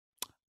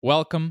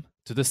Welcome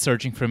to the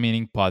Searching for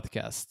Meaning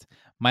podcast.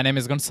 My name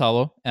is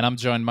Gonzalo, and I'm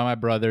joined by my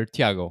brother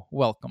Tiago.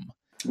 Welcome.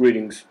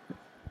 Greetings.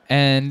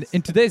 And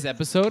in today's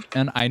episode,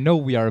 and I know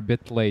we are a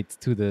bit late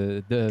to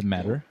the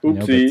matter,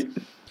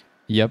 Oopsie.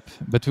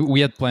 but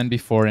we had planned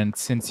before, and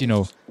since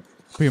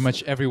pretty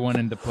much everyone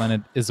in the planet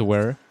is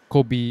aware,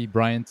 Kobe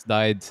Bryant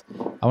died.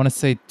 I want to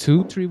say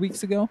 2-3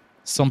 weeks ago,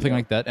 something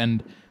like that,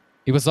 and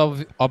it was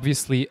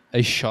obviously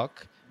a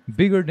shock.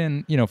 Bigger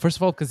than, first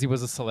of all, because he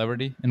was a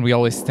celebrity, and we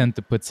always tend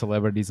to put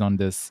celebrities on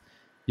this,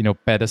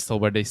 pedestal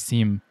where they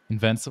seem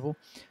invincible.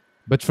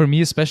 But for me,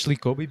 especially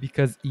Kobe,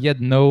 because he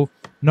had not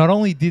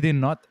only did he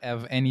not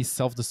have any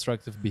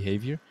self-destructive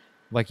behavior,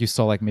 like you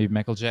saw, like maybe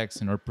Michael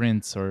Jackson or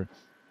Prince or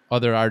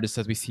other artists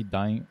that we see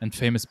dying and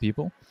famous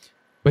people,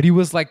 but he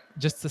was like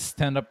just a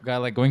stand-up guy,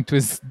 like going to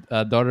his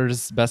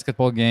daughter's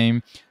basketball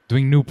game,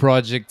 doing new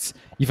projects,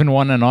 even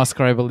won an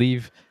Oscar, I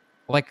believe.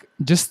 Like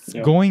just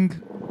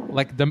going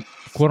like the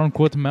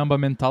quote-unquote Mamba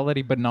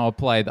mentality, but now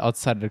applied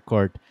outside the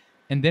court.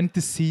 And then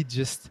to see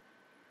just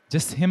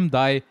him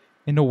die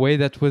in a way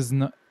that was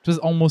not, it was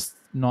almost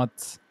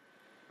not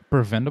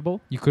preventable.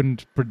 You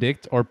couldn't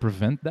predict or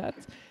prevent that.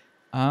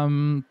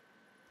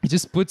 It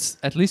just puts,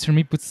 at least for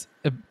me, puts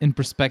in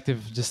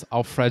perspective just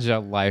how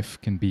fragile life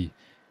can be.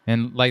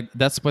 And like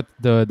that's what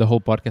the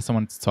whole podcast I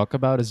wanted to talk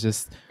about is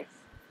just,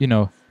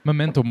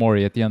 memento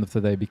mori at the end of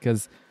the day,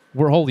 because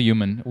we're all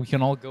human. We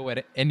can all go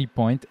at any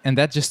point, and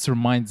that just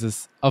reminds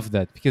us of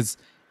that. Because,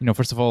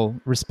 first of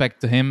all, respect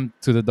to him,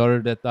 to the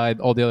daughter that died,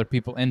 all the other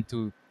people, and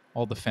to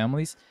all the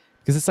families.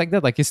 Because it's like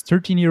that. Like his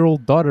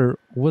 13-year-old daughter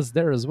was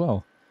there as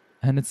well,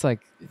 and it's like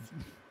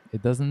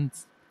it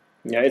doesn't.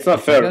 Yeah, it's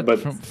not fair,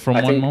 but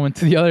from one moment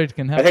to the other, it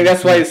can happen. I think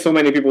that's why so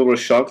many people were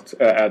shocked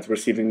at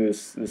receiving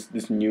this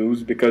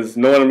news, because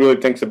no one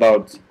really thinks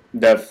about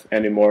death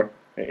anymore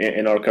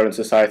in our current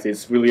society.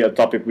 It's really a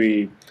topic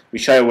we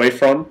shy away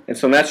from, and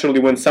so naturally,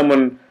 when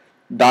someone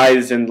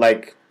dies, and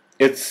like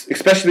it's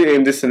especially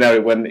in this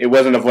scenario when it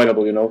wasn't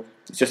avoidable,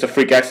 it's just a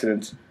freak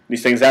accident.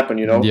 These things happen,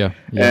 Yeah.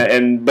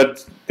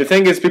 But the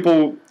thing is,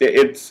 people,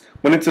 it's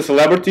when it's a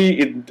celebrity,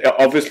 it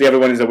obviously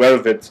everyone is aware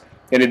of it,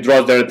 and it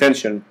draws their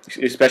attention.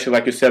 Especially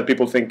like you said,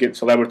 people think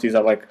celebrities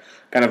are like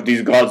kind of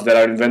these gods that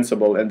are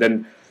invincible, and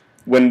then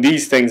when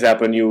these things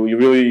happen,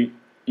 you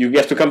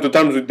have to come to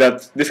terms with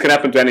that. This can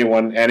happen to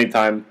anyone,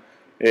 anytime,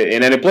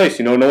 in any place.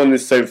 No one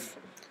is safe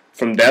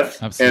from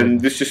death. Absolutely.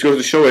 And this just goes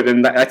to show it.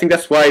 And I think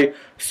that's why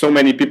so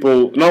many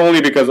people, not only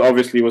because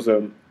obviously he was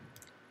a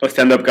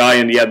stand-up guy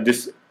and he had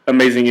this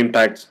amazing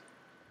impact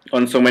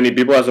on so many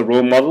people as a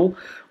role model,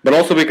 but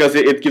also because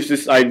it gives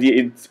this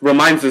idea, it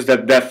reminds us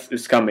that death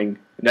is coming,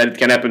 that it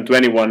can happen to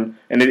anyone,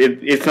 and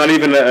it's not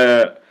even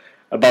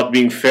about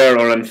being fair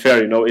or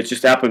unfair. It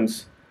just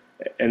happens,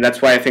 and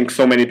that's why I think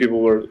so many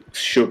people were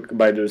shook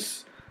by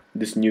this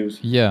news.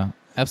 Yeah,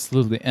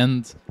 absolutely.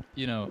 And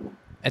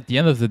at the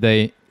end of the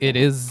day, it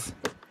is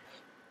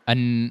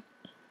it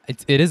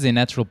is a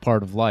natural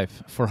part of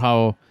life for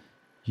how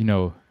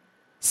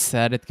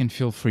sad it can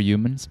feel for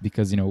humans,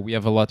 because we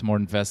have a lot more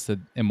invested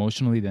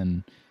emotionally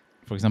than,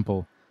 for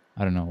example,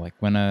 I don't know, like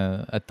when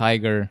a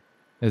tiger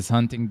is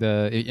hunting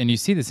and you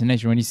see this in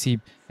nature, when you see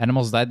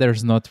animals die,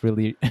 there's not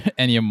really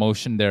any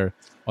emotion there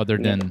other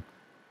than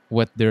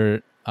what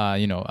they're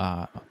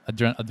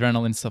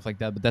adrenaline, stuff like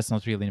that, but that's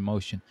not really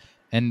emotion.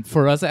 And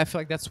for us, I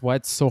feel like that's why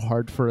it's so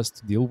hard for us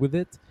to deal with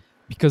it,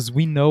 because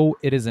we know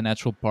it is a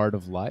natural part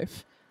of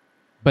life,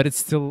 but it's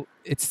still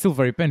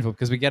very painful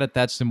because we get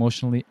attached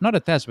emotionally. Not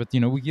attached, but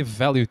we give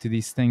value to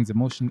these things,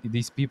 emotion,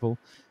 these people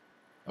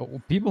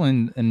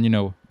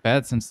and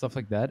pets and stuff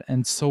like that.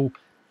 And so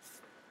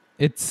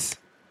it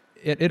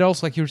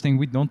also, like you were saying,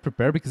 we don't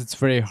prepare because it's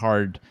very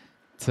hard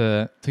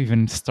to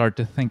even start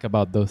to think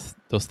about those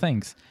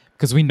things,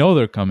 because we know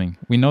they're coming.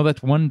 We know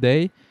that one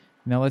day,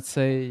 let's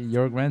say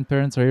your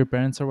grandparents or your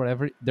parents or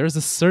whatever, there's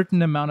a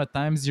certain amount of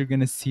times you're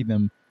gonna see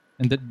them,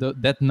 and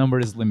that number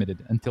is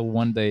limited until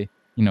one day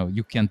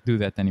you can't do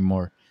that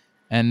anymore.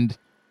 And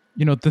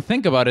to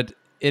think about it,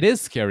 it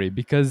is scary,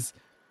 because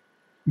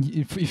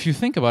if you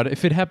think about it,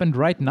 if it happened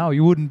right now,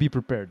 you wouldn't be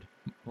prepared.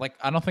 Like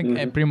I don't think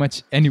pretty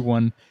much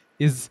anyone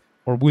is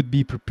or would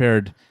be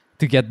prepared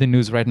to get the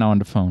news right now on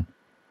the phone.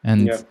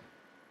 And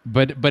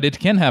but it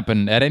can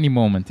happen at any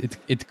moment.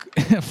 It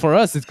for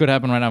us, it could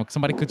happen right now.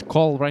 Somebody could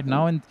call right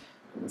now and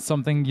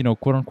something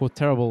quote unquote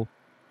terrible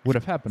would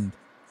have happened.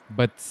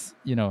 But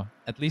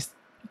at least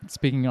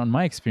speaking on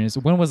my experience,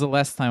 when was the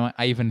last time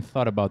I even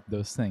thought about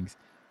those things?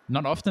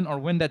 Not often. Or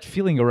when that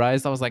feeling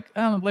arose, I was like,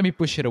 let me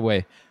push it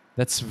away.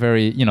 That's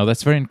very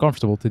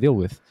uncomfortable to deal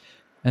with.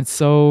 And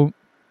so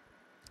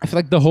I feel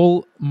like the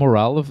whole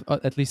morale of,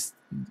 at least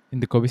in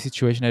the Kobe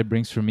situation, that it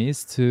brings for me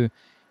is to,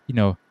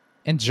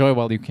 enjoy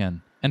while you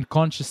can, and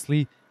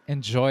consciously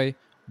enjoy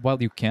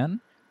while you can.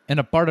 And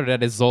a part of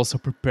that is also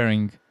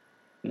preparing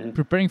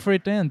for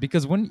it to end.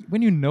 Because when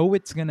you know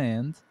it's going to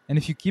end, and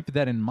if you keep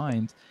that in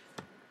mind,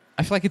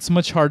 I feel like it's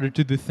much harder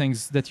to do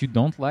things that you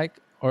don't like,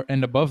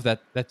 and above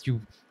that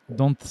you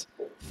don't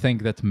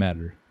think that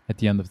matter at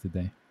the end of the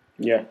day.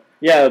 Yeah.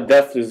 Yeah,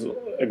 death is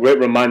a great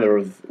reminder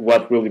of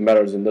what really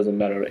matters and doesn't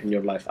matter in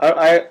your life.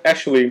 I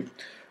actually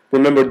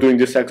remember doing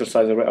this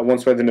exercise. I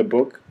once read in a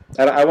book.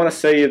 I want to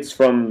say it's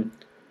from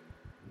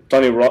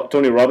Tony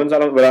Robbins. I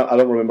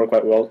don't remember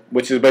quite well.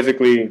 Which is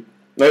basically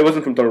no, it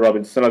wasn't from Tony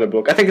Robbins. It's another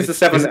book. I think it's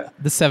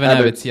The Seven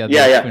Habits. Yeah,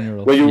 Yeah.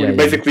 funeral. Where you Yeah,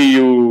 basically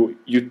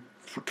you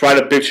try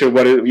to picture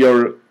what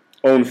your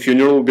own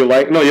funeral will be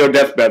like. No, your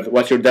deathbed.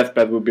 What your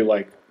deathbed would be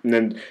like, and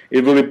then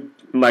it really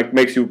like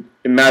makes you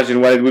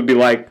imagine what it would be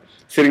like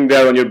sitting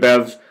there on your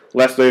bed,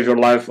 last day of your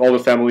life, all the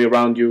family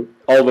around you,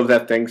 all of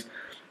that things.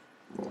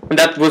 And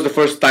that was the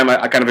first time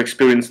I kind of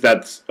experienced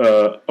that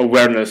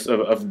awareness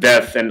of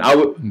death and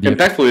how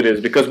impactful it is.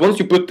 Because once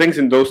you put things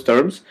in those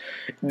terms,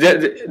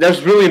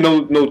 there's really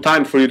no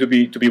time for you to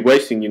be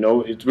wasting. You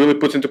know, it really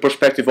puts into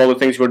perspective all the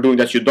things you are doing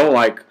that you don't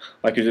like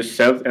you just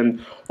said,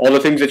 and all the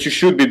things that you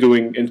should be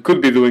doing and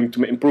could be doing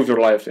to improve your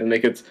life and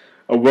make it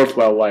a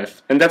worthwhile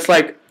life. And that's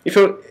like, if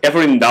you're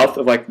ever in doubt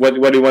of like what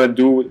do you want to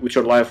do with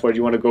your life, where do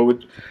you want to go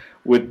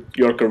with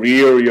your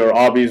career, your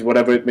hobbies,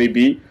 whatever it may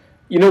be,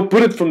 you know,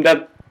 put it from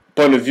that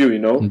point of view, you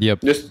know.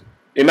 Yep. Just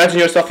imagine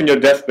yourself in your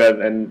deathbed,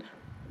 and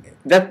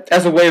that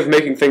as a way of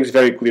making things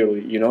very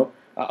clearly, you know.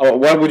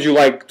 What would you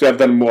like to have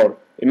done more?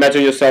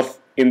 Imagine yourself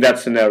in that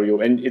scenario,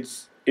 and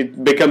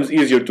it becomes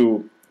easier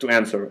to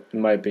answer,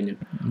 in my opinion.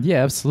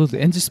 Yeah,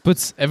 absolutely. And just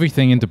puts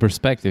everything into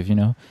perspective, you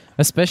know.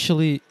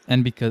 Especially,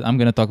 and because I'm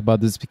gonna talk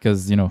about this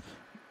because, you know,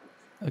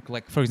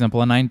 like for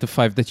example, a 9 to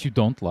 5 that you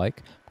don't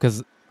like,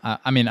 because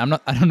I mean, I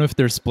don't know if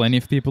there's plenty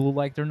of people who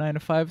like their 9 to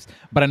 5s,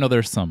 but I know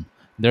there's some.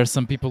 There are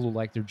some people who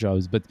like their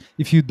jobs, but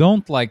if you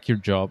don't like your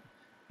job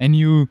and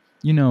you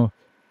know,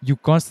 you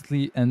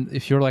constantly, and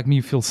if you're like me,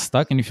 you feel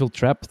stuck and you feel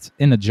trapped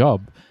in a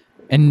job,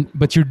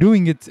 but you're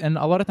doing it, and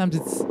a lot of times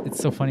it's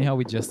so funny how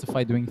we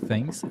justify doing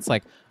things. It's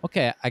like,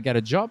 okay, I got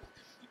a job,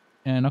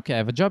 and okay, I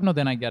have a job now,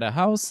 then I get a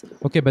house,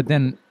 okay, but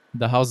then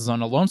the house is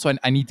on a loan, so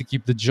I need to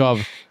keep the job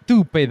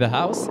to pay the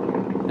house,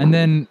 and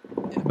then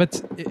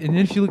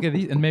if you look at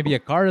these, and maybe a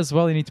car as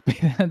well, you need to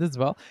pay that as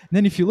well. And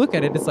then if you look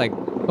at it, it's like,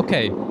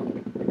 okay,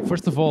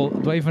 first of all,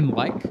 do I even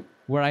like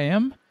where I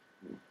am?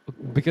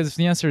 Because if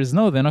the answer is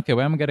no, then okay,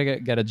 well, I'm gonna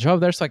get a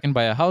job there so I can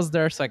buy a house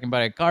there, so I can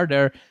buy a car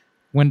there,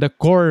 when the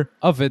core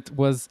of it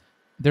was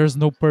there's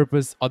no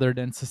purpose other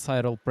than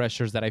societal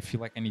pressures that I feel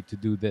like I need to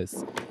do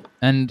this.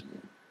 And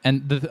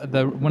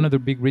the one of the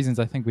big reasons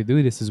I think we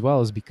do this as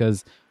well is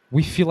because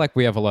we feel like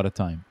we have a lot of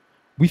time.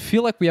 We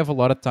feel like we have a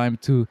lot of time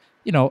to,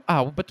 you know,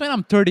 but when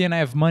I'm 30 and I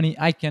have money,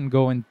 I can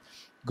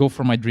go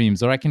for my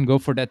dreams, or I can go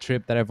for that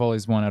trip that I've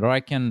always wanted, or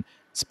I can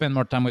spend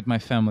more time with my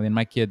family and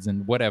my kids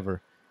and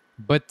whatever.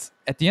 But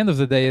at the end of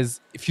the day, is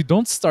if you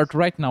don't start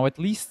right now, at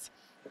least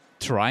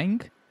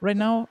trying right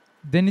now,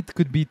 then it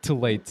could be too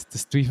late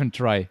to even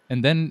try.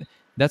 And then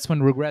that's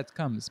when regret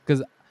comes.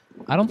 Because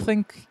I don't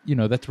think, you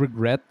know, that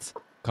regret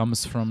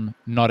comes from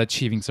not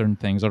achieving certain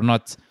things, or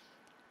not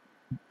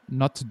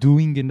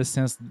doing, in the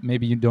sense that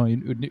maybe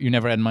you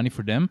never had money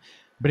for them,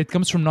 but it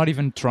comes from not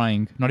even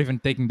trying, not even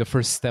taking the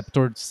first step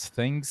towards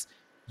things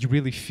you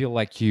really feel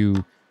like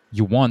you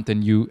want,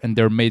 and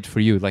they're made for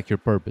you, like your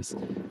purpose.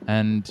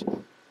 And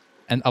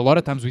a lot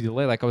of times we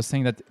delay, like I was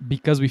saying, that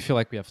because we feel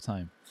like we have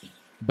time.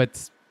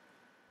 But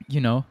you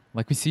know,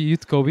 like we see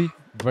youth Kobe,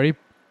 very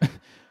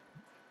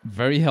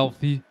very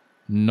healthy,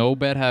 no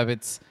bad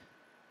habits,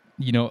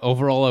 you know,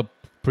 overall a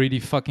pretty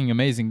fucking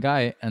amazing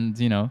guy. And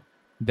you know,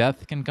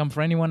 death can come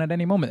for anyone at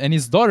any moment. And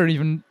his daughter,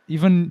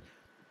 even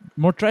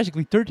more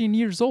tragically, 13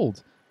 years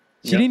old,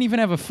 she didn't even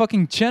have a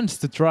fucking chance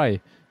to try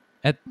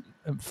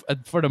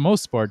for the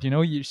most part, you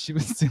know. She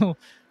was still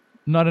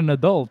not an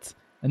adult.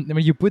 And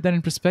when you put that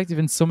in perspective,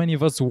 and so many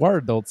of us who are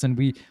adults, and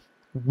we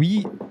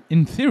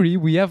in theory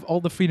we have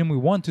all the freedom we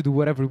want to do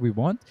whatever we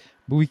want,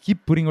 but we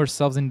keep putting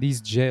ourselves in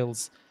these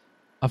jails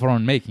of our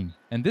own making.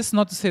 And this is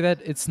not to say that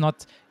it's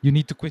not, you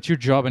need to quit your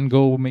job and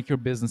go make your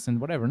business and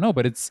whatever. No,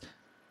 but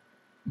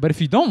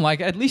if you don't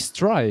like, at least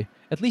try,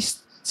 at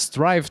least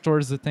strive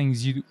towards the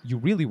things you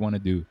really want to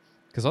do,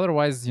 because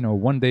otherwise, you know,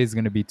 one day is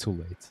going to be too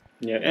late.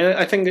 Yeah, and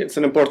I think it's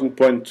an important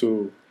point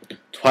to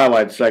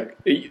highlight. It's like,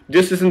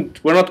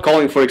 we're not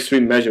calling for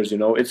extreme measures, you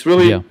know. It's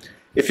really,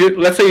 if you,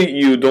 let's say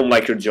you don't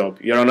like your job,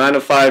 you're on 9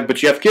 to 5,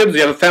 but you have kids,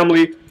 you have a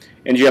family,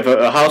 and you have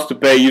a house to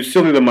pay, you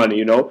still need the money,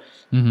 you know.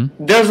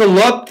 Mm-hmm. There's a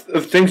lot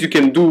of things you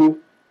can do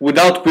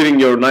without quitting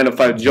your 9 to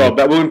 5 job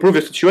that will improve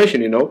your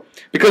situation, you know.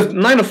 Because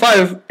 9 to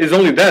 5 is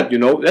only that, you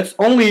know. That's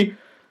only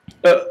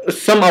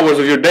some hours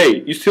of your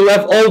day. You still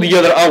have all the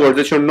other hours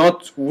that you're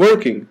not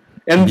working.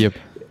 And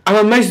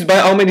I'm amazed by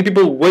how many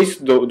people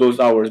waste those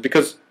hours,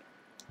 because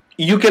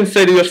you can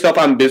say to yourself,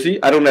 I'm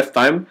busy, I don't have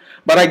time,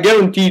 but I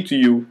guarantee to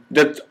you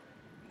that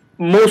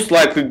most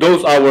likely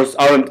those hours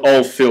aren't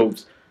all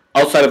filled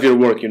outside of your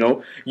work, you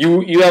know.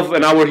 You have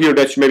an hour here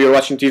that maybe you're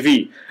watching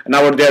TV, an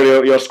hour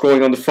there you're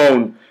scrolling on the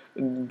phone,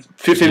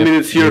 15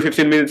 minutes here,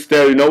 15 minutes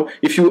there, you know.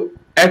 If you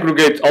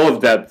aggregate all of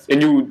that,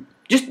 and you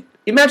just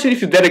imagine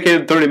if you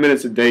dedicated 30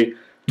 minutes a day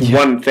to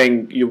one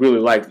thing you really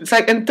like. It's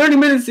like, and 30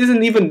 minutes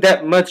isn't even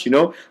that much, you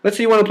know. Let's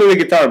say you want to play the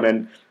guitar,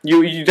 man.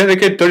 You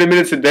dedicate 30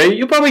 minutes a day,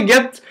 you probably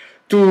get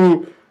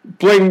to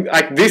playing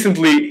like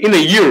decently in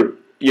a year,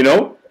 you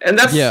know, and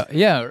that's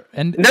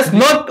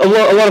not a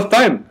lot of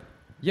time.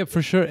 Yeah,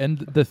 for sure. And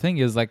the thing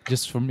is, like,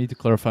 just for me to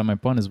clarify my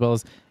point as well,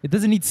 is it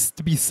doesn't need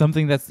to be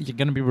something that's you're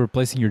gonna be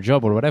replacing your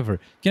job or whatever.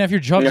 You can have your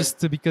job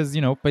just because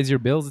pays your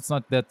bills. It's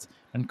not that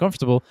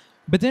uncomfortable.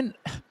 But then,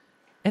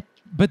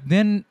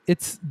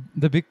 it's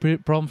the big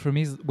problem for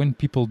me is when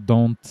people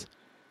don't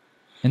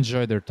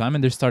enjoy their time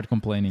and they start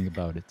complaining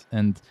about it.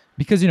 And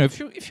because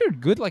if you're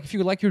good, like if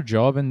you like your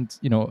job and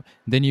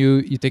then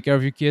you take care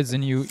of your kids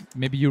and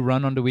maybe you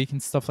run on the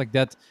weekend, stuff like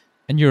that,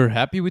 and you're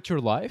happy with your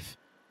life,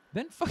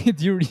 then fuck it,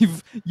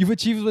 you've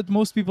achieved what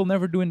most people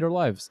never do in their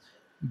lives.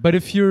 But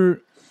if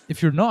you're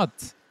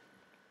not,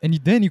 and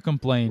then you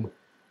complain,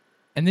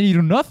 and then you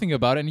do nothing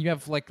about it, and you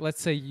have, like,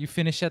 let's say you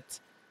finish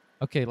at,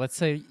 okay, let's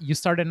say you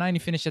start at 9,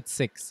 you finish at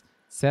 6,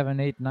 7,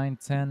 8, 9,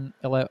 10,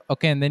 11.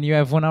 Okay, and then you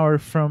have 1 hour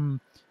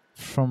from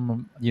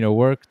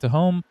work to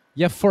home.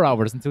 You have 4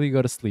 hours until you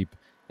go to sleep.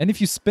 And if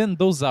you spend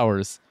those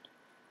hours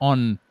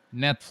on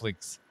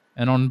Netflix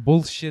and on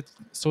bullshit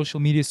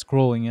social media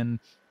scrolling and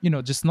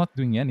just not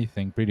doing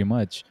anything, pretty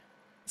much,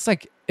 it's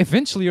like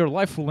eventually your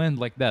life will end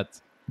like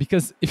that.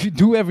 Because if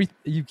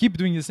you keep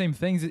doing the same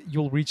things,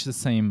 you'll reach the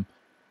same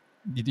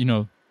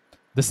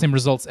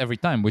results every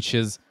time, which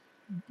is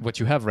what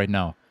you have right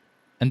now.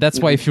 And that's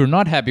why if you're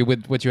not happy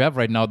with what you have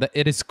right now, that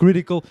it is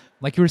critical,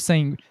 like you were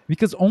saying,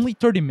 because only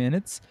 30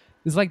 minutes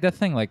is like that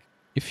thing. Like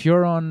if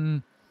you're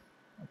on,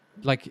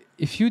 like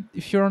if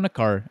you're on a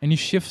car and you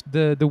shift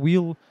the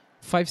wheel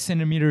 5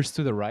 centimeters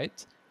to the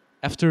right,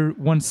 after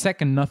 1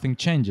 second, nothing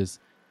changes.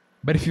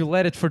 But if you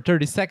let it for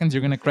 30 seconds,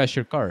 you're going to crash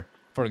your car,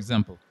 for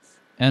example.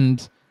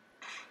 And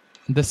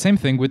the same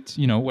thing with,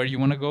 where you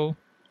want to go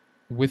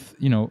with,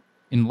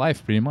 in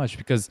life, pretty much.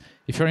 Because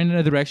if you're in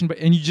a direction,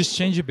 and you just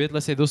change a bit,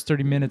 let's say those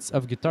 30 minutes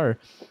of guitar,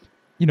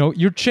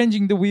 you're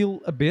changing the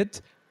wheel a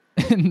bit.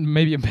 And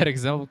maybe a bad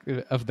example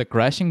of the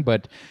crashing,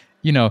 but,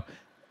 Yeah.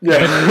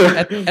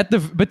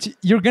 But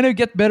you're going to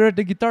get better at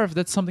the guitar if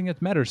that's something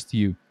that matters to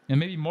you.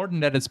 And maybe more than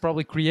that, it's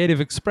probably creative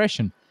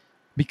expression.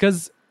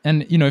 Because,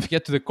 and if you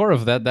get to the core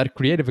of that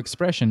creative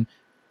expression,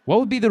 what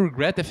would be the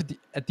regret if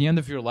at the end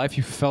of your life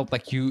you felt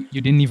like you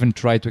didn't even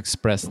try to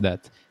express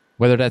that?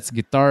 Whether that's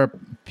guitar,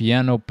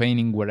 piano,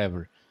 painting,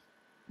 whatever.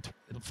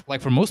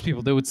 Like for most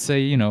people, they would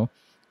say,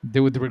 they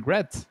would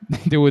regret.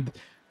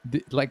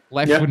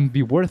 Life wouldn't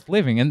be worth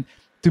living. And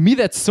to me,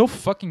 that's so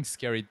fucking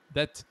scary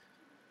that,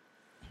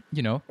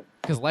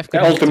 because life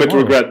could end ultimate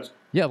tomorrow. regret.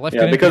 Yeah, life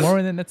could end tomorrow,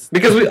 and then that's...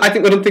 Because I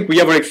don't think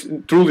we ever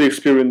truly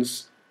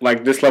experience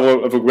like this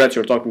level of regret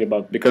you're talking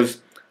about,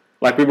 because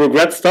like we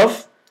regret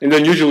stuff and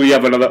then usually you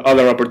have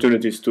other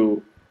opportunities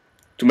to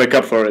make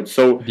up for it.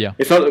 So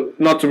it's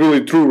not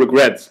really true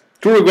regret.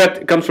 True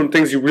regret comes from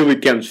things you really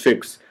can't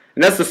fix,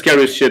 and that's the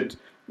scariest shit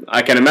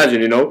I can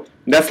imagine.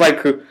 That's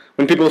like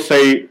when people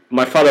say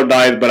my father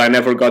died but I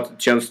never got a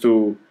chance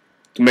to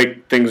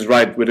make things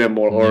right with him,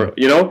 or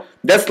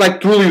that's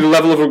like truly the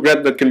level of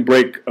regret that can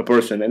break a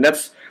person.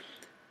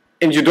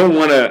 And you don't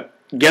want to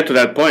get to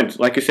that point.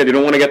 Like you said, you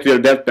don't want to get to your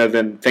deathbed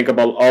and think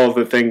about all of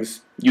the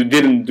things you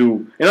didn't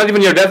do. And not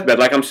even your deathbed,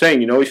 like I'm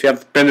saying, if you have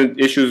dependent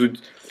issues with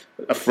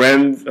a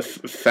friend, a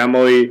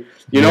family,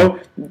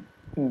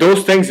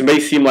 those things may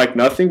seem like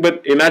nothing,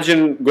 but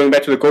imagine, going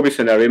back to the Kobe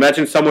scenario,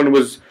 imagine someone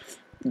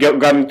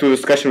got into a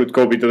discussion with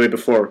Kobe the day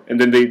before, and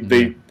then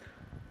they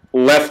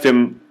left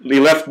him, he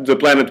left the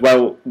planet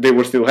while they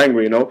were still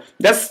hungry,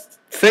 That's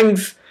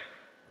things,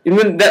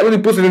 that really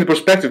puts it into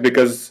perspective,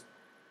 because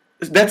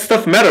that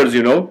stuff matters,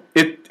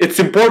 It's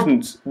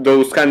important.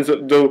 Those kinds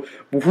of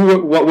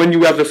when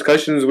you have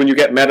discussions, when you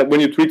get mad at, when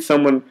you treat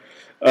someone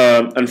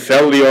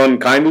unfairly or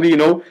unkindly,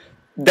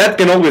 that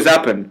can always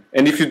happen.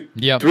 And if you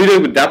treat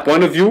it with that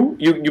point of view,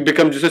 you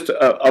become just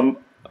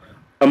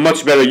a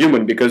much better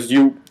human, because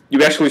you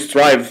actually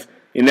strive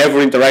in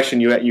every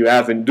interaction you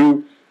have and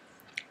do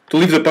to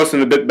leave the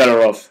person a bit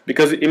better off.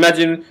 Because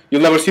imagine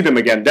you'll never see them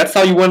again. That's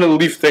how you want to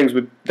leave things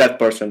with that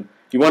person.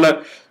 You don't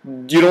want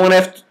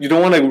to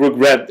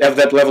have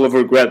that level of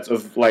regret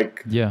of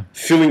like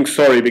feeling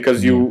sorry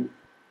because you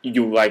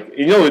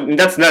in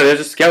that scenario, it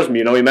just scares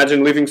me.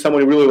 Imagine leaving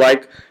someone you really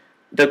like,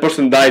 that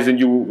person dies and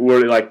you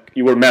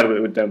were mad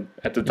with them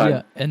at the time.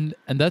 Yeah, and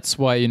that's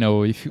why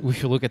if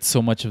you look at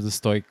so much of the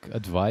Stoic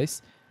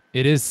advice,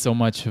 it is so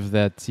much of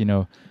that.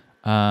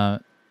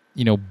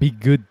 Be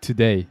good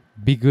today.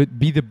 Be good.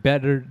 Be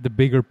the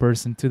bigger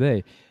person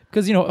today.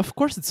 Because of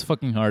course it's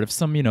fucking hard. If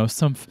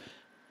some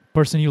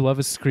person you love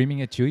is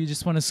screaming at you, you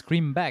just want to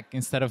scream back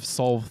instead of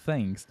solve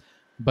things.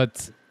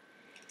 But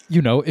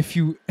if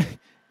you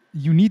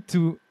need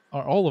to,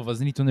 or all of us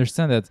need to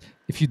understand that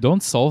if you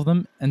don't solve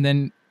them, and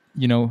then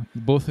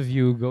both of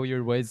you go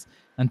your ways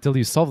until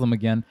you solve them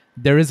again,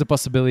 there is a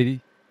possibility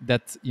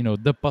that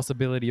the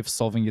possibility of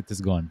solving it is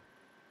gone.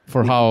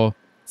 For how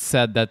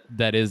sad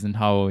that is, and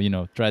how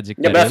tragic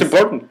that is. But that's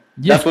important.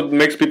 That's what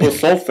makes people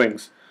solve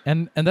things.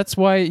 And that's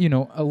why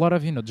a lot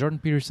of Jordan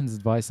Peterson's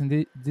advice,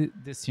 and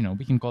this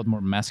we can call it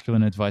more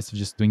masculine advice of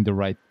just doing the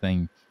right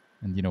thing,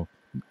 and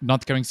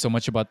not caring so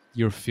much about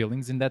your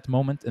feelings in that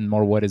moment and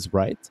more what is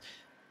right,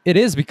 it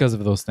is because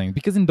of those things.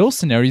 Because in those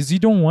scenarios, you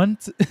don't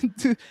want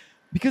to,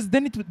 because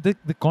then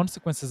the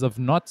consequences of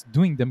not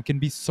doing them can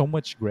be so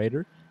much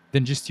greater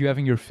than just you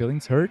having your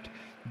feelings hurt,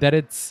 that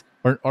it's,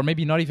 or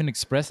maybe not even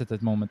express it at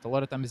that moment. A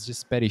lot of times it's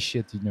just petty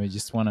shit. You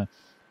just want to,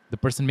 the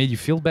person made you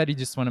feel bad, you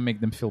just want to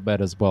make them feel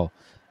bad as well.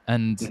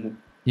 And,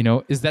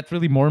 is that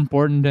really more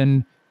important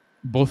than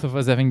both of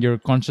us having your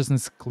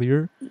consciousness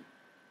clear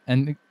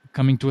and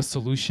coming to a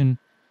solution?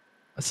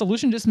 A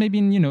solution just maybe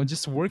in,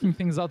 just working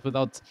things out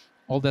without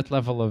all that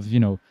level of,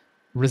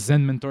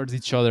 resentment towards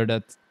each other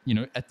that,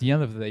 at the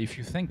end of the day, if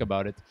you think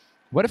about it,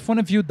 what if one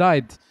of you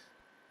died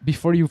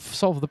before you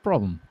solve the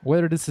problem?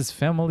 Whether this is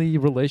family,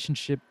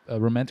 relationship,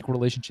 romantic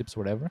relationships,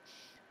 whatever,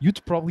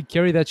 you'd probably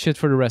carry that shit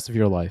for the rest of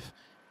your life.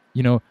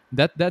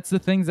 That's the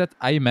things that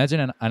I imagine,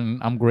 and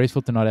I'm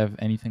grateful to not have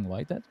anything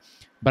like that.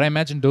 But I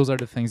imagine those are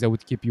the things that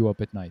would keep you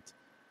up at night.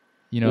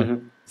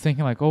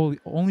 Thinking like, oh,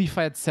 only if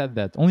I had said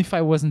that, only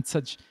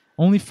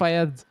if I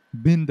had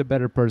been the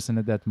better person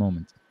at that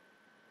moment.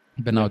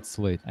 But now it's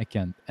too late. I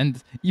can't.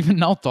 And even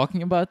now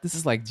talking about this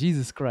is like,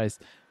 Jesus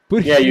Christ.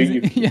 But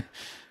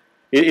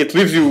it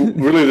leaves you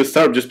really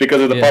disturbed just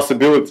because of the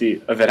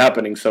possibility of it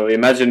happening. So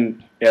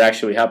imagine it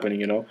actually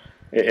happening.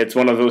 It's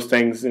one of those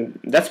things, and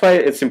that's why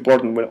it's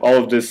important when all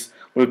of this,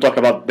 when we talk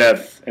about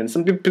death. And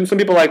some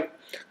people like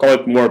call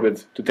it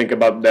morbid to think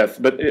about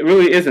death, but it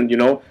really isn't.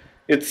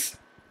 It's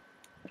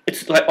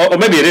like, or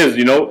maybe it is.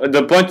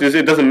 The point is,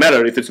 it doesn't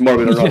matter if it's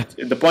morbid or not.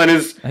 The point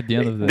is, at the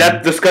end of the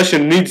that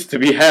discussion needs to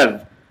be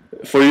had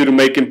for you to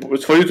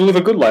live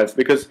a good life.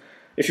 Because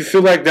if you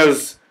feel like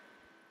there's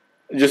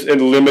just a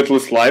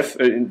limitless life,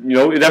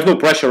 there's no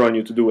pressure on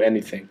you to do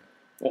anything.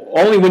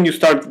 Only when you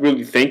start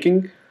really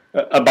thinking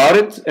about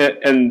it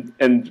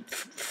and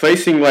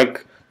facing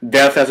like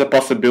death as a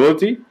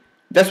possibility,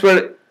 that's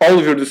where all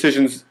of your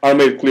decisions are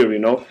made clear.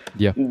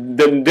 Yeah.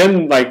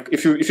 Then like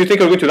if you think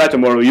you're going to die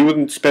tomorrow, you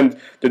wouldn't spend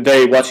the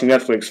day watching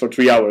Netflix for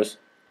 3 hours.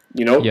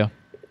 Yeah.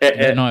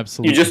 No,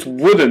 absolutely. You just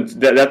wouldn't.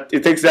 That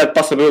it takes that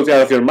possibility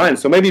out of your mind.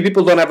 So maybe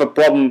people don't have a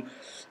problem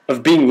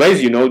of being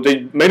lazy.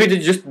 Maybe they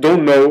just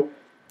don't know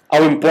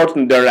how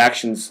important their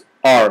actions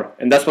are,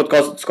 and that's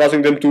it's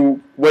causing them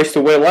to waste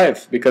away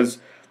life, because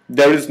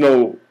there is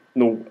no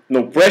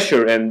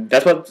pressure, and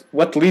that's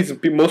what leads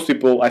most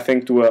people, I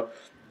think, to a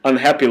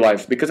unhappy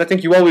life. Because I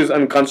think you always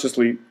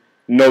unconsciously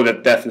know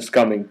that death is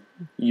coming.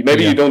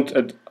 Maybe you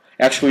don't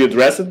actually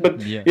address it, but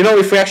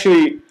if we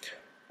actually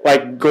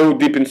like go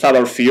deep inside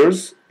our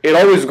fears, it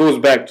always goes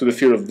back to the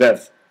fear of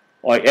death.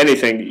 Like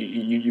anything,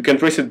 you can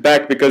trace it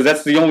back, because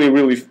that's the only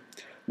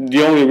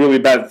really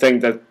bad thing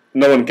that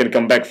no one can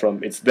come back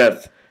from. It's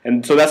death,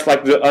 and so that's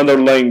like the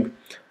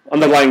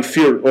underlying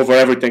fear over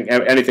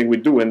anything we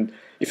do. And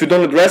if you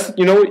don't address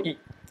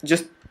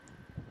it,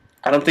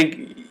 I don't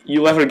think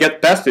you'll ever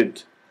get past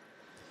it.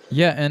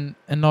 Yeah, and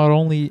not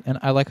only, and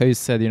I like how you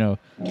said, the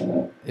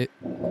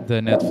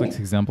Netflix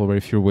example, where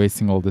if you're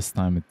wasting all this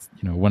time, it's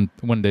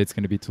one day it's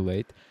going to be too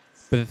late.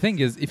 But the thing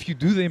is, if you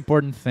do the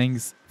important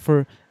things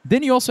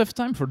then you also have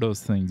time for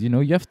those things.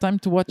 You have time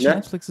to watch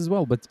Netflix as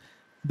well. But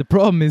the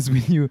problem is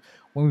when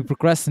we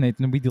procrastinate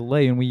and we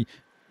delay and we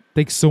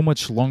take so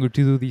much longer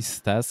to do these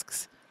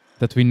tasks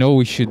that we know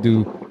we should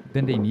do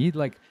than they need.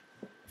 Like,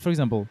 for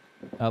example,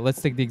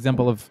 let's take the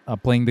example of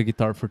playing the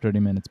guitar for 30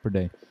 minutes per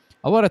day.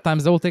 A lot of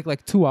times that will take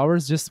like 2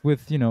 hours just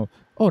with, now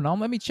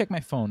let me check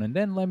my phone, and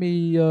then let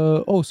me,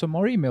 some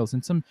more emails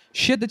and some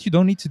shit that you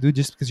don't need to do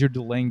just because you're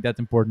delaying that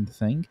important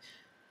thing.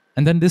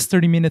 And then this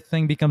 30-minute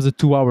thing becomes a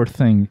 2-hour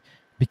thing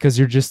because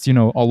you're just,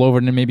 all over,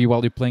 and then maybe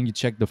while you're playing, you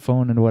check the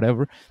phone and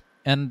whatever.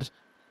 And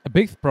a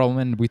big problem,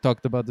 and we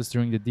talked about this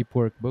during the Deep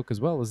Work book as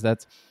well, is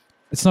that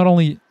it's not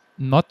only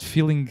not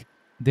feeling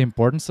the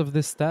importance of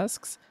these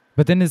tasks,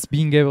 but then it's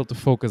being able to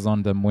focus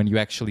on them when you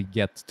actually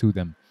get to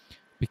them.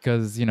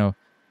 Because,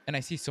 and I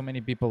see so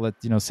many people that,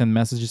 send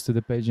messages to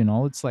the page and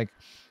all. It's like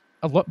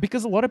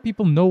because a lot of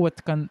people know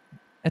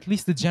at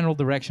least the general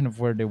direction of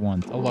where they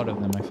want. A lot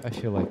of them, I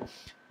feel like.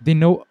 They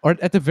know, or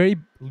at the very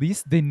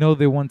least, they know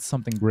they want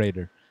something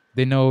greater.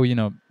 They know,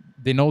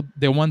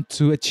 they want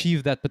to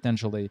achieve that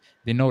potential they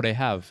know they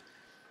have.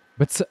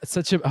 But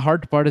such a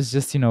hard part is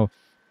just, not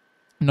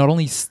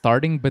only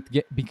starting, but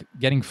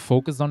getting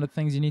focused on the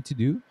things you need to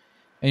do.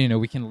 And,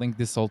 we can link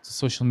this all to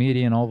social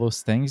media and all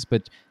those things.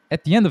 But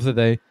at the end of the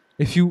day,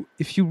 if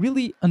you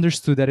really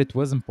understood that it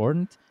was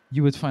important,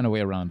 you would find a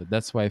way around it.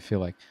 That's why I feel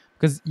like,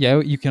 because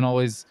you can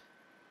always,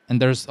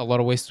 and there's a lot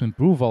of ways to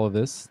improve all of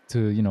this,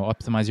 to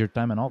optimize your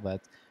time and all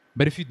that.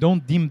 But if you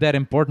don't deem that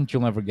important,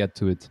 you'll never get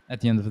to it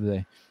at the end of the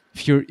day.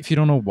 If you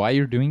don't know why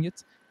you're doing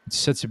it, it's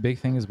such a big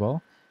thing as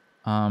well.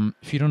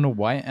 If you don't know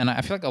why, and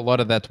I feel like a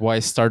lot of that why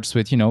starts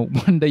with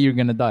one day you're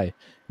gonna die,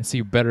 and so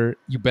you better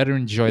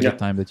enjoy the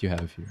time that you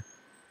have here.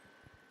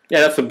 Yeah,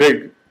 that's a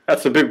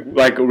big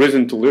like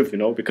reason to live,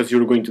 because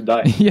you're going to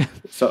die. Yeah.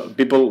 So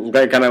people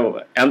kind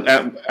of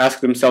ask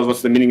themselves,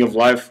 what's the meaning of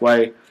life?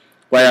 Why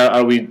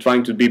are we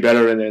trying to be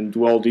better and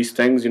do all these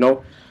things?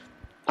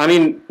 I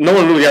mean, no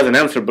one really has an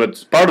answer, but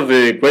part of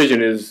the equation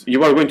is you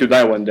are going to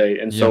die one day,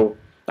 and so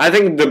I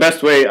think the best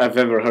way I've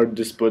ever heard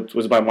this put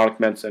was by Mark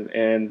Manson,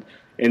 and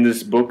in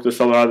this book, The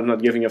Solar Art of Not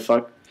Giving a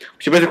Fuck,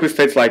 she basically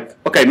states like,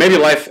 okay, maybe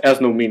life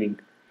has no meaning,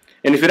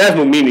 and if it has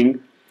no meaning,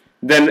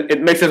 then it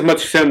makes as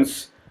much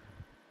sense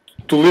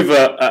to live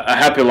a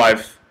happy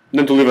life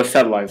than to live a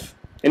sad life.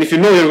 And if you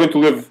know you're going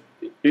to live,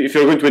 if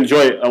you're going to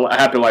enjoy a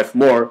happy life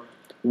more,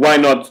 why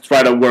not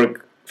try to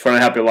work for a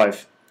happy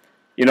life?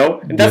 You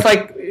know, and that's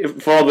like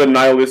for all the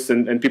nihilists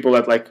and people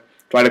that like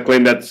try to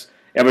claim that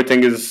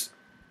everything is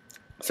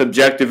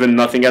subjective and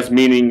nothing has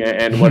meaning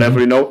and whatever,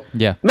 you know.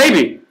 Yeah.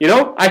 Maybe, you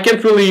know, I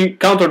can't really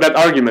counter that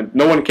argument.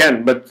 No one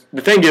can. But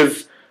the thing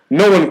is,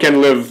 no one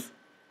can live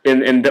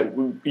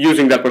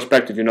using that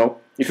perspective, you know.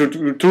 If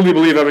you truly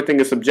believe everything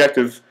is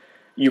subjective,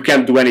 you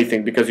can't do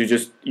anything because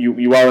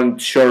you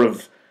aren't sure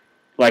of,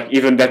 like,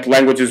 even that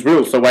language is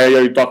real. So why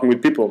are you talking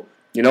with people,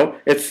 you know?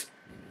 It's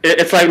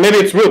like maybe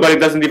it's real, but it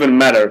doesn't even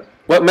matter.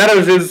 What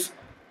matters is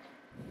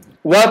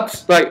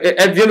what, like,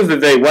 at the end of the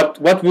day,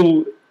 what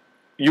will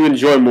you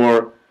enjoy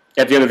more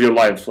at the end of your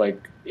life?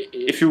 Like,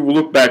 if you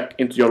look back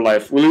into your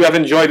life, will you have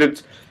enjoyed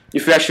it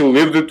if you actually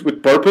lived it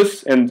with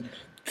purpose and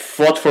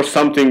fought for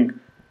something?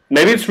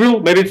 Maybe it's real,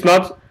 maybe it's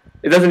not.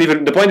 It doesn't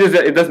even. The point is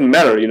that it doesn't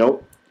matter, you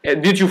know.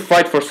 Did you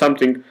fight for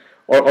something,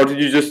 or did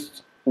you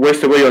just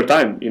waste away your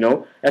time? You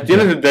know. At the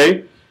end of the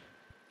day,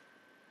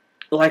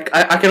 like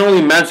I can only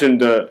imagine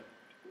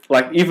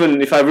like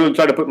even if I really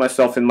try to put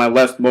myself in my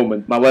last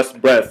moment, my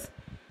last breath.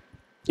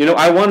 You know,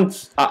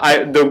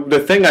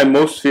 the thing I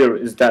most fear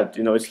is that,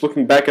 you know, it's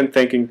looking back and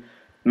thinking,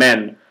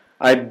 man,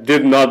 I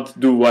did not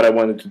do what I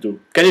wanted to do.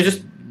 Can you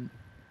just,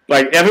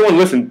 like, everyone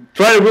listen,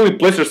 try to really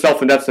place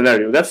yourself in that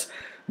scenario. That's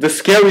the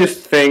scariest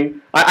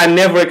thing. I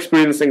never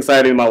experienced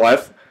anxiety in my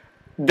life.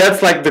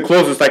 That's like the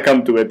closest I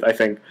come to it, I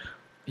think.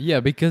 Yeah,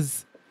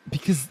 because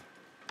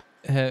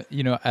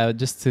you know,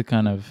 just to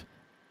kind of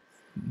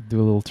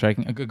do a little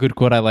tracking, a good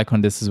quote I like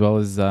on this as well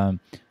is the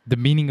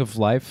meaning of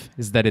life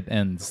is that it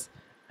ends.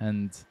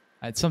 And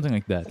it's something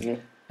like that. Yeah.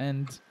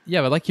 And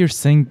yeah, but like you're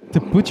saying, to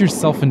put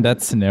yourself in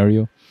that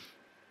scenario,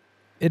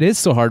 it is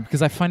so hard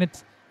because I find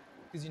it,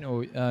 because, you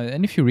know,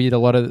 and if you read a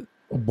lot of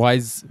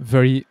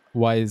very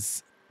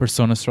wise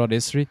personas throughout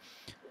history,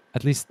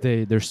 at least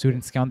their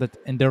students count that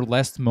in their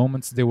last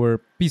moments they were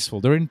peaceful.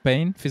 They're in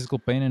pain, physical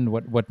pain and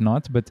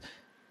whatnot, but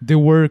they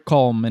were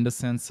calm in the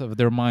sense of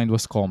their mind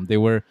was calm.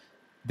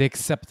 They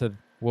accepted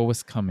what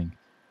was coming.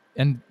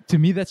 And to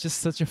me, that's just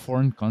such a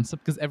foreign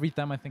concept because every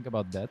time I think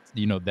about that,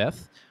 you know,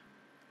 death,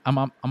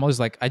 I'm always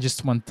like, I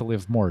just want to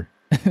live more,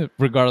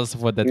 regardless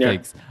of what that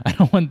takes. I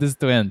don't want this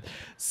to end.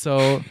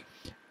 So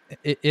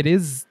it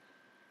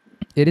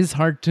is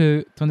hard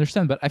to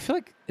understand. But I feel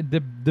like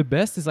the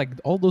best is like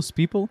all those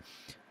people,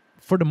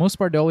 for the most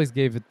part, they always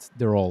gave it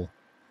their all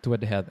to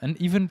what they had. And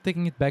even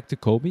taking it back to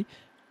Kobe,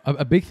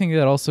 a big thing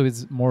that also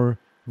is more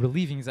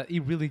relieving is that he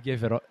really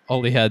gave it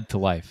all he had to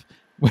life.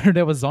 Whether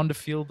that was on the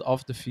field,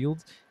 off the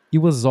field, he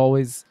was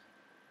always,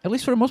 at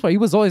least for the most part, he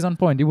was always on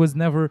point. He was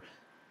never,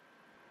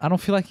 I don't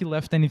feel like he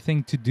left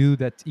anything to do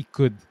that he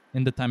could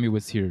in the time he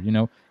was here. You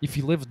know, if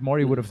he lived more,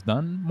 he would have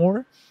done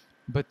more.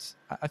 But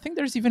I think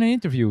there's even an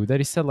interview that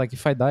he said, like,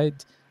 if I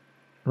died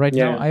right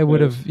now, I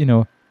would have, you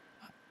know,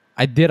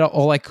 I did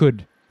all I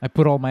could. I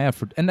put all my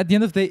effort. And at the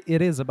end of the day,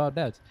 it is about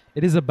that.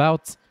 It is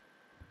about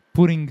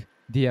putting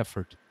the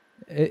effort.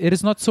 It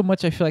is not so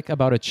much, I feel like,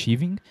 about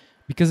achieving,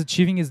 because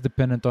achieving is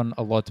dependent on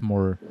a lot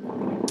more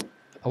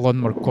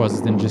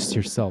causes than just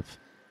yourself.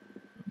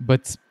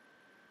 But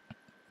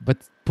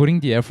putting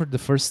the effort, the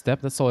first step,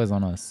 that's always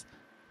on us.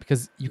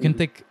 Because you can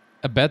take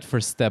a bad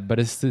first step, but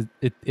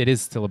it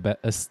is still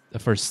a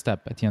first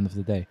step at the end of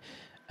the day.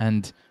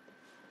 And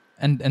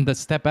the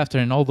step after,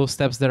 and all those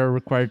steps that are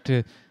required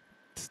to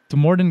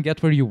more than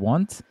get where you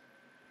want,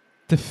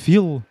 to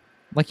feel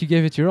like you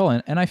gave it your all.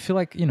 And I feel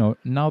like, you know,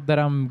 now that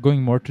I'm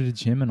going more to the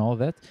gym and all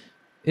that,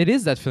 it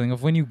is that feeling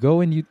of when you go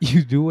and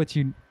you do what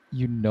you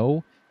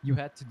know you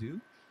had to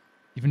do,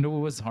 even though it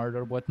was hard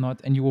or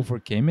whatnot, and you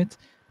overcame it.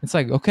 It's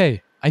like,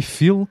 okay, I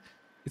feel,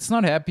 it's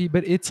not happy,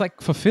 but it's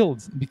like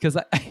fulfilled because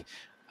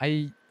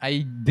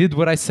I did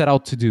what I set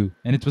out to do,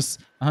 and it was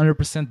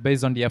 100%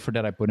 based on the effort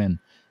that I put in.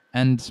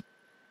 And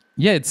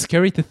yeah, it's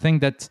scary to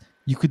think that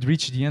you could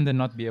reach the end and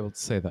not be able to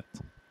say that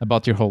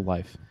about your whole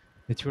life.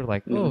 That you're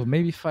like, oh,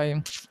 maybe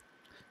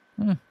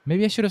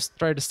maybe I should have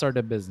tried to start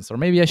a business, or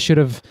maybe I should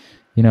have,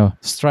 you know,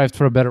 strived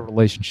for a better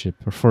relationship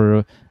or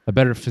for a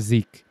better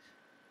physique.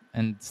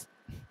 And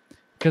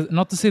because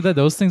not to say that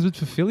those things would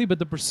fulfill you, but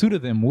the pursuit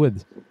of them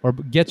would, or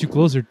get you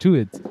closer to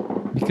it.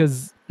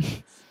 Because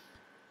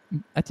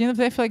at the end of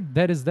the day, I feel like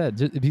that is that.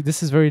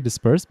 This is very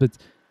dispersed, but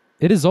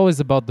it is always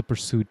about the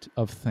pursuit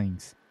of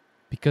things.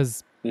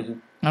 Because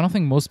I don't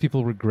think most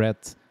people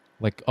regret,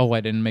 like, oh,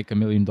 I didn't make $1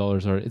 million,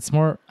 or it's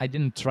more, I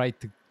didn't try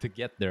to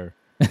get there.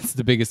 That's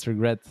the biggest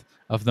regret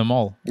of them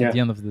all at the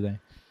end of the day.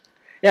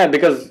 Yeah,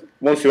 because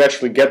once you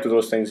actually get to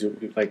those things,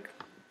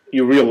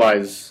 you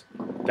realize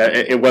that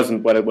it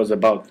wasn't what it was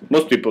about.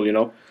 Most people, you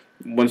know,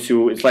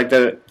 it's like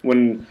that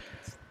when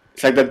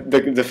it's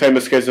like the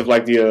famous case of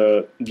like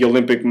the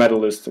Olympic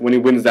medalist when he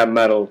wins that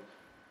medal.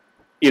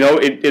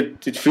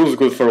 It feels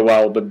good for a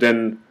while, but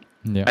then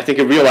I think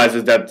he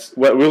realizes that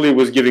what really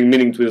was giving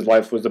meaning to his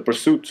life was the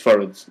pursuit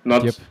for it,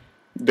 not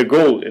the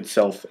goal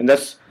itself. And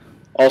that's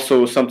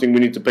also something we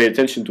need to pay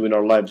attention to in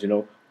our lives.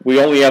 We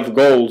only have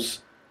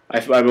goals,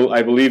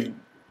 I believe,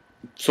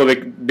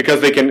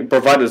 because they can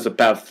provide us a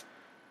path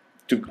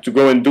to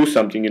go and do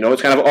something.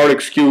 It's kind of our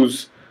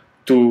excuse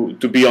to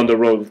be on the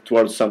road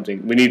towards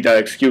something. We need that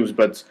excuse,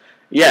 but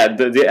at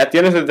the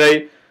end of the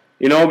day,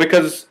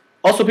 because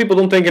also people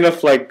don't think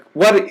enough, like,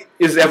 what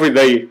is every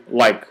day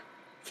like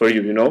for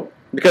you,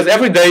 because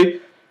every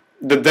day,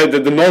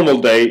 the normal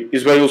day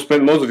is where you'll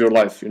spend most of your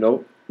life.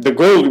 The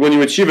goal, when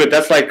you achieve it,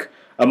 that's like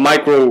a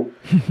micro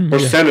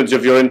percentage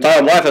of your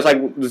entire life. That's like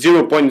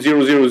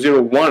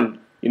 0.0001.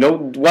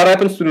 What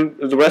happens to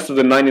the rest of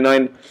the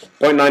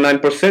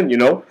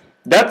 99.99%?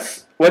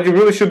 That's what you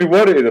really should be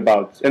worried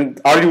about. And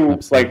are you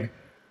Absolutely.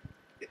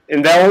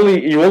 And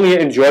you only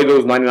enjoy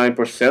those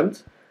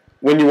 99%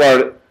 when you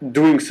are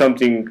doing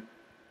something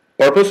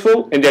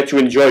purposeful and that you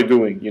enjoy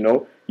doing.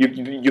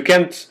 You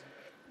can't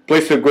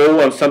place a goal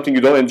on something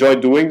you don't enjoy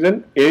doing,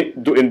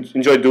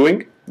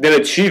 then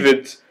achieve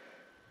it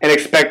and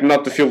expect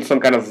not to feel some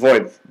kind of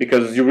void,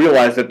 because you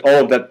realize that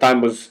all of that time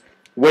was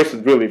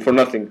wasted really for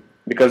nothing.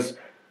 Because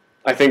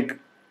I think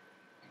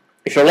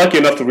if you're lucky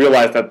enough to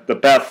realize that the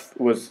path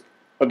was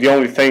the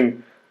only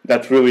thing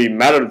that really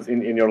mattered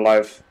in your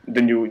life,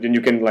 then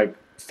you can like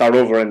start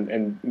over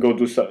and go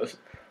do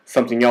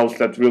something else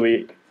that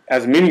really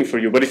has meaning for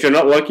you. But if you're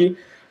not lucky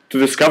to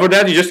discover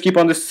that, you just keep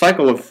on this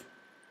cycle of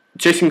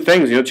chasing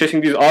things,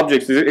 chasing these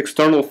objects, these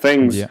external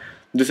things,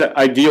 this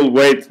ideal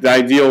weight, the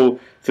ideal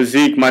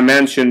physique, my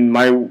mansion,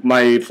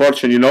 my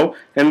fortune,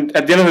 and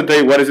at the end of the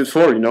day, what is it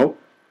for,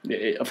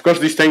 Of course,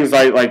 these things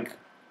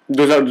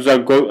those are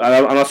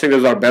I'm not saying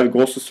those are bad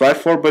goals to strive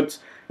for, but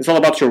it's all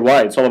about your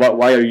why. It's all about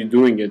why are you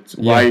doing it?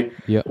 Why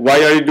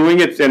are you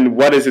doing it, and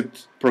what is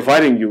it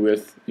providing you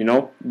with?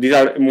 These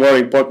are more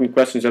important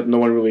questions that no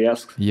one really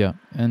asks. Yeah,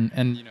 and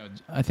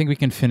I think we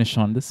can finish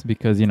on this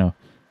because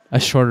a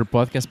shorter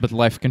podcast, but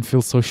life can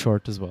feel so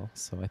short as well.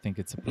 So I think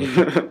it's a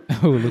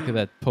oh, look at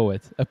that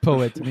poet, a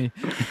poet me.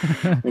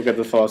 Look at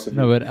the philosophy.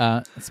 No,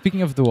 but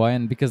speaking of the why,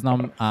 and because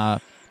now I'm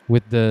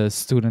with the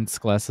students'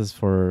 classes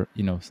for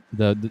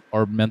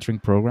our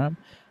mentoring program,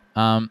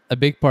 a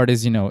big part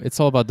is it's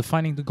all about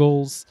defining the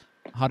goals,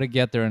 how to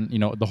get there, and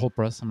the whole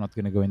process. I'm not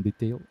going to go in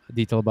detail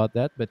about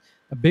that, but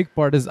a big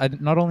part is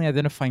not only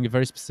identifying a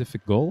very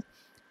specific goal,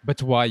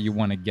 but why you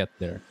want to get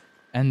there.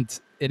 And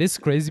it is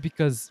crazy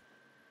because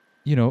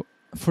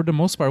for the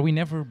most part, we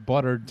never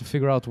bothered to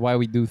figure out why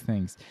we do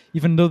things,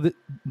 even though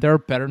there are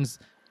patterns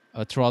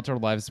throughout our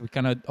lives. We're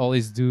kind of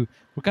always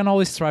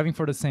striving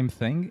for the same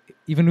thing,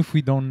 even if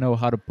we don't know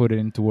how to put it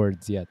into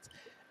words yet.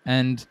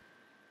 And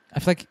I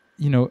feel like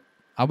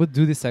I would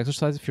do this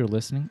exercise if you're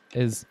listening,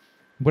 is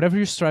whatever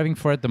you're striving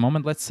for at the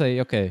moment. Let's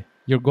say, okay,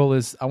 your goal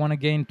is I want to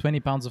gain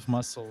 20 pounds of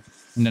muscle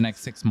in the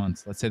next 6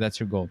 months. Let's say that's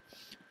your goal.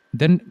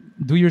 Then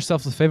do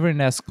yourself a favor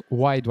and ask,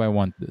 why do I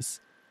want this?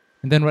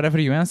 And then whatever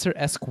you answer,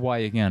 ask why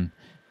again.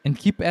 And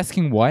keep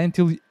asking why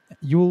until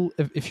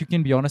if you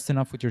can be honest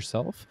enough with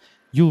yourself,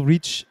 you'll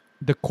reach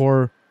the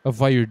core of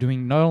why you're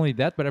doing not only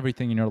that, but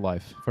everything in your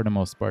life for the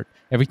most part.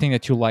 Everything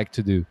that you like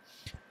to do.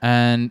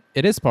 And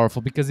it is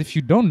powerful because if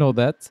you don't know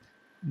that,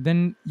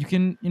 then you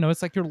can,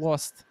 it's like you're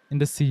lost in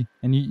the sea.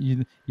 And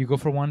you go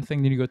for one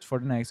thing, then you go for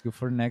the next,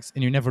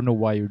 and you never know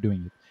why you're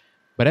doing it.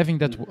 But having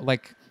that,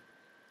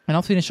 and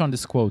I'll finish on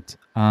this quote.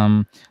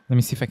 Let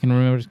me see if I can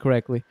remember it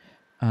correctly.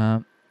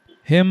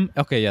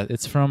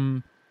 It's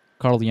from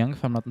Carl Jung,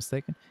 if I'm not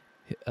mistaken.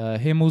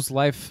 Him whose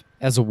life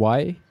as a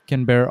why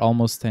can bear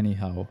almost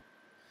anyhow.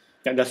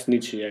 Yeah, that's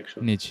Nietzsche,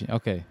 actually. Nietzsche,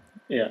 okay.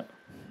 Yeah.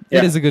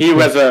 It is a good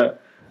quote.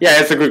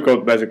 It's a good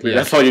quote, basically. Yeah.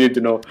 That's all you need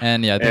to know.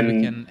 And I think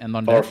we can end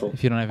on powerful. That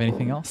if you don't have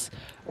anything else.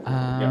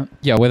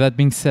 With that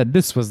being said,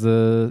 this was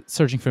the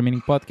Searching for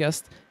Meaning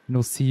podcast, and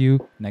we'll see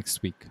you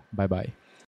next week. Bye-bye.